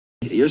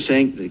you're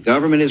saying the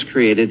government has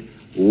created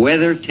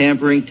weather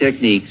tampering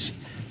techniques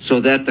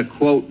so that the,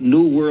 quote,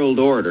 New World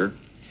Order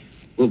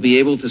will be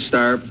able to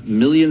starve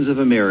millions of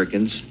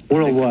Americans.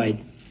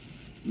 Worldwide.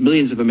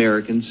 Millions of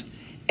Americans,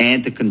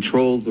 and to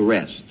control the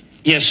rest.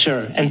 Yes,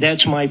 sir, and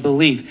that's my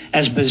belief.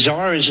 As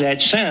bizarre as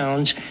that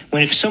sounds,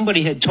 if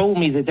somebody had told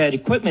me that that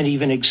equipment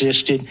even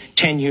existed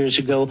 10 years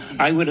ago,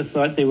 I would have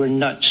thought they were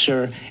nuts,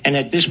 sir. And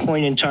at this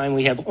point in time,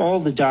 we have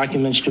all the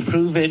documents to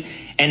prove it.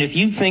 And if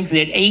you think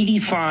that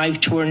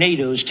 85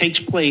 tornadoes takes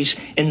place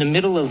in the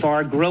middle of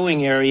our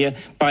growing area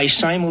by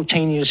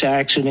simultaneous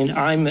accident,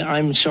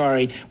 I'm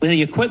sorry. With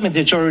the equipment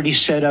that's already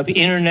set up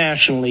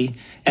internationally,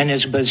 and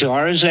as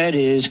bizarre as that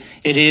is,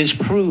 it is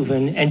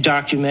proven and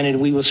documented.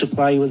 We will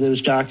supply you with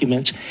those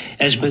documents.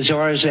 As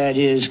bizarre as that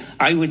is,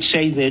 I would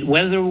say that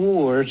weather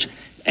wars,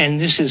 and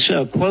this is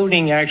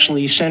quoting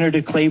actually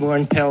Senator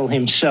Claiborne Pell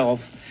himself,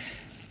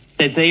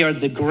 that they are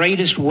the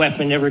greatest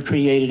weapon ever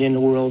created in the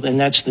world, and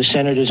that's the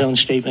senator's own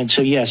statement.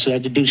 So yes, I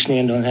do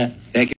stand on that. Thank you.